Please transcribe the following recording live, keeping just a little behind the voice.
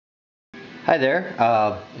Hi there.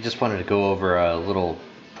 I just wanted to go over a little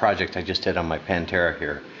project I just did on my Pantera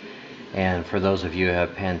here. And for those of you who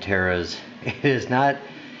have Panteras, it is not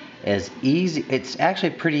as easy. It's actually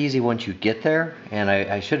pretty easy once you get there. And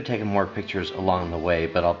I should have taken more pictures along the way,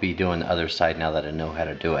 but I'll be doing the other side now that I know how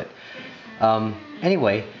to do it.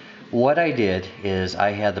 Anyway, what I did is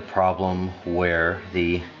I had the problem where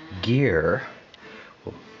the gear,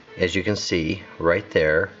 as you can see right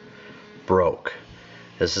there, broke.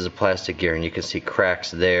 This is a plastic gear, and you can see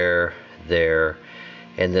cracks there,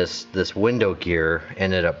 and this window gear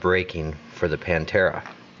ended up breaking for the Pantera.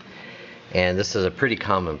 And this is a pretty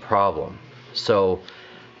common problem. So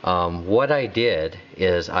what I did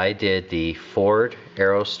is I did the Ford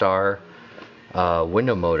Aerostar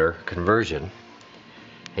window motor conversion,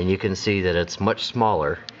 and you can see that it's much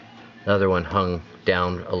smaller. The other one hung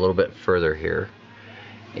down a little bit further here,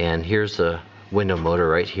 and here's the window motor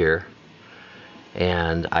right here.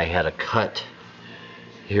 And I had a cut.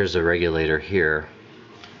 Here's the regulator here.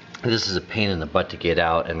 This is a pain in the butt to get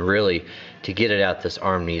out, and really to get it out, this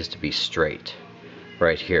arm needs to be straight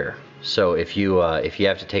right here. So if you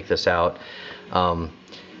have to take this out,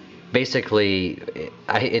 basically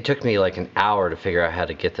it took me like an hour to figure out how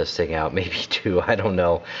to get this thing out, maybe two, I don't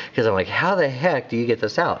know, because I'm like, how the heck do you get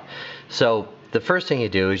this out? So the first thing you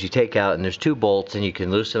do is you take out, and there's two bolts, and you can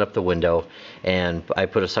loosen up the window, and I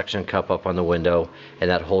put a suction cup up on the window, and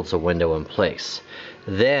that holds the window in place.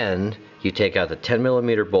 Then you take out the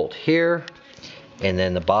 10mm bolt here, and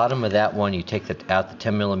then the bottom of that one you take out the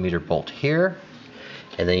 10mm bolt here,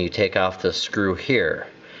 and then you take off the screw here,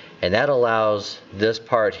 and that allows this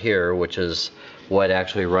part here, which is what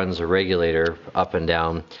actually runs the regulator up and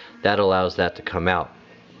down, that allows that to come out.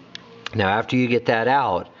 Now after you get that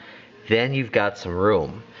out, then you've got some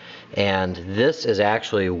room, and this is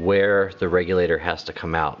actually where the regulator has to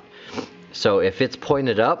come out. So if it's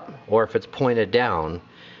pointed up or if it's pointed down,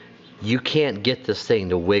 you can't get this thing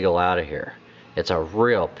to wiggle out of here. It's a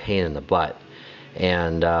real pain in the butt.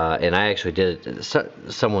 And I actually did it.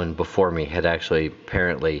 Someone before me had actually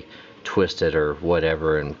apparently twisted or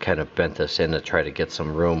whatever and kind of bent this in to try to get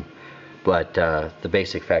some room, but the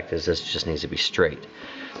basic fact is this just needs to be straight.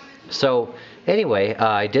 So anyway,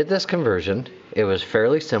 I did this conversion. It was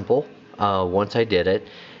fairly simple once I did it.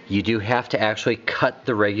 You do have to actually cut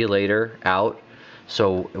the regulator out.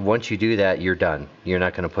 So once you do that, you're done. You're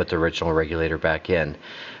not going to put the original regulator back in.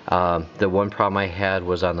 The one problem I had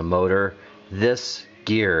was on the motor. This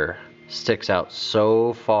gear sticks out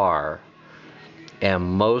so far, and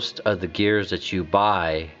most of the gears that you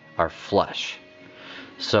buy are flush.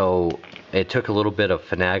 So it took a little bit of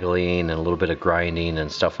finagling and a little bit of grinding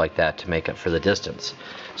and stuff like that to make up for the distance.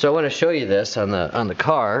 So I want to show you this on the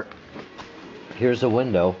car. Here's the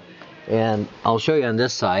window, and I'll show you on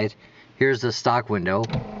this side. Here's the stock window.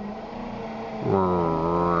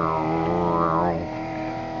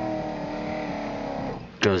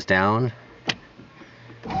 Goes down,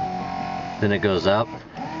 then it goes up.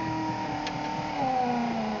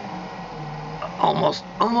 Almost.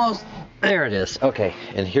 There it is. Okay,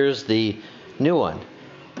 and here's the new one.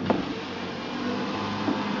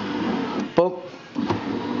 Boom.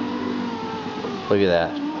 Look at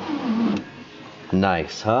that.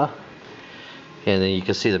 Nice, huh? And then you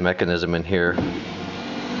can see the mechanism in here.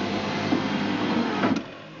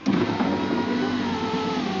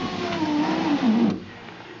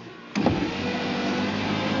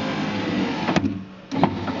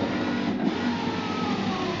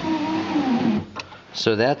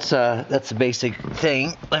 So that's the basic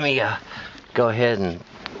thing. Let me go ahead and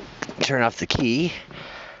turn off the key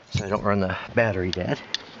so I don't run the battery dead.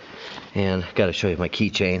 And got to show you my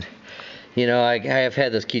keychain. You know, I have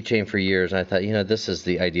had this keychain for years, and I thought, you know, this is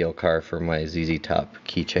the ideal car for my ZZ Top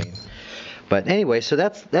keychain. But anyway, so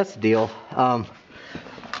that's the deal. I'm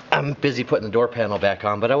busy putting the door panel back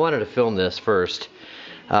on, but I wanted to film this first.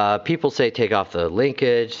 People say take off the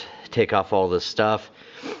linkage, take off all this stuff.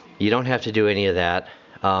 You don't have to do any of that.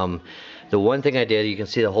 The one thing I did, you can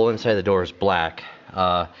see the whole inside of the door is black.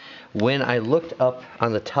 When I looked up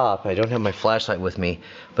on the top, I don't have my flashlight with me,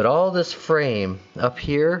 but all this frame up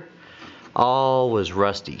here, all was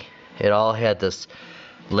rusty. It all had this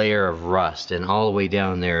layer of rust, and all the way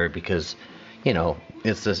down there, because, you know,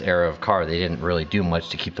 it's this era of car, they didn't really do much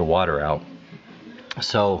to keep the water out.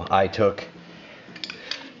 So I took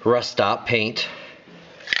rust stop paint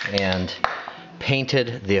and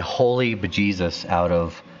painted the holy bejesus out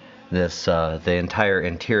of this the entire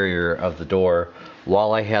interior of the door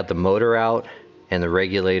while I had the motor out and the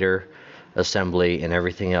regulator assembly and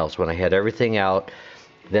everything else. When I had everything out,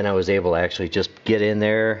 then I was able to actually just get in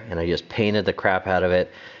there, and I just painted the crap out of it.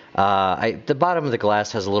 The bottom of the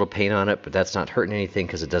glass has a little paint on it, but that's not hurting anything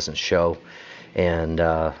because it doesn't show. And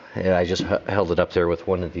I just held it up there with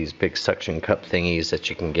one of these big suction cup thingies that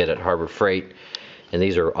you can get at Harbor Freight, and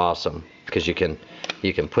these are awesome because you can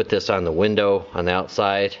put this on the window on the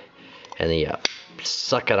outside, and then you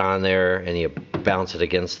suck it on there and you bounce it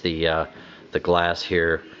against the glass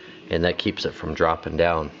here, and that keeps it from dropping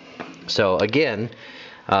down. So again,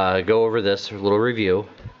 go over this little review.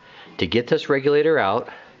 To get this regulator out,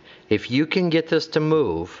 if you can get this to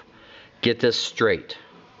move, get this straight.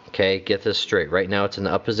 Okay, get this straight. Right now it's in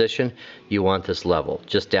the up position. You want this level,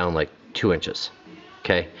 just down like 2 inches.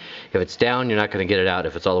 Okay, if it's down, you're not going to get it out.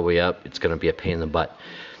 If it's all the way up, it's going to be a pain in the butt.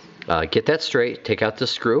 Get that straight. Take out the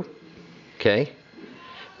screw. Okay,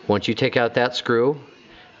 once you take out that screw,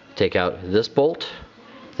 take out this bolt,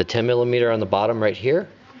 the 10mm on the bottom right here.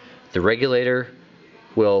 The regulator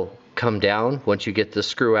will come down once you get this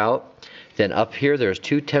screw out. Then up here, there's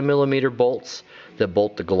two 10mm bolts that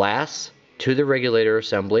bolt the glass to the regulator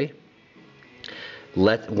assembly.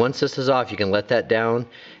 Once this is off, you can let that down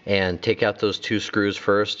and take out those two screws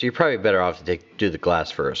first. You're probably better off to do the glass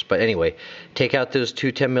first. But anyway, take out those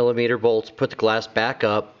two 10mm bolts, put the glass back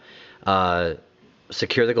up,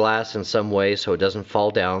 secure the glass in some way so it doesn't fall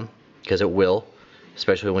down, because it will,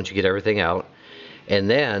 especially once you get everything out. And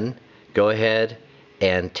then go ahead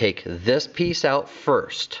and take this piece out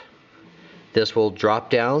first. This will drop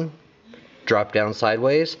down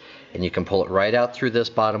sideways, and you can pull it right out through this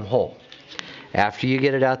bottom hole. After you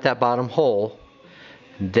get it out that bottom hole,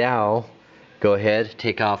 now go ahead,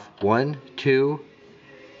 take off 1, 2,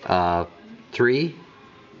 3,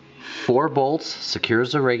 4 bolts,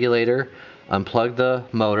 secures the regulator, unplug the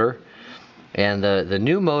motor. And the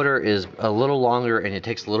new motor is a little longer, and it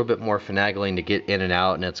takes a little bit more finagling to get in and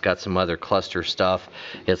out, and it's got some other cluster stuff.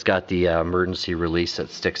 It's got the emergency release that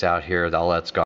sticks out here. All that's gone.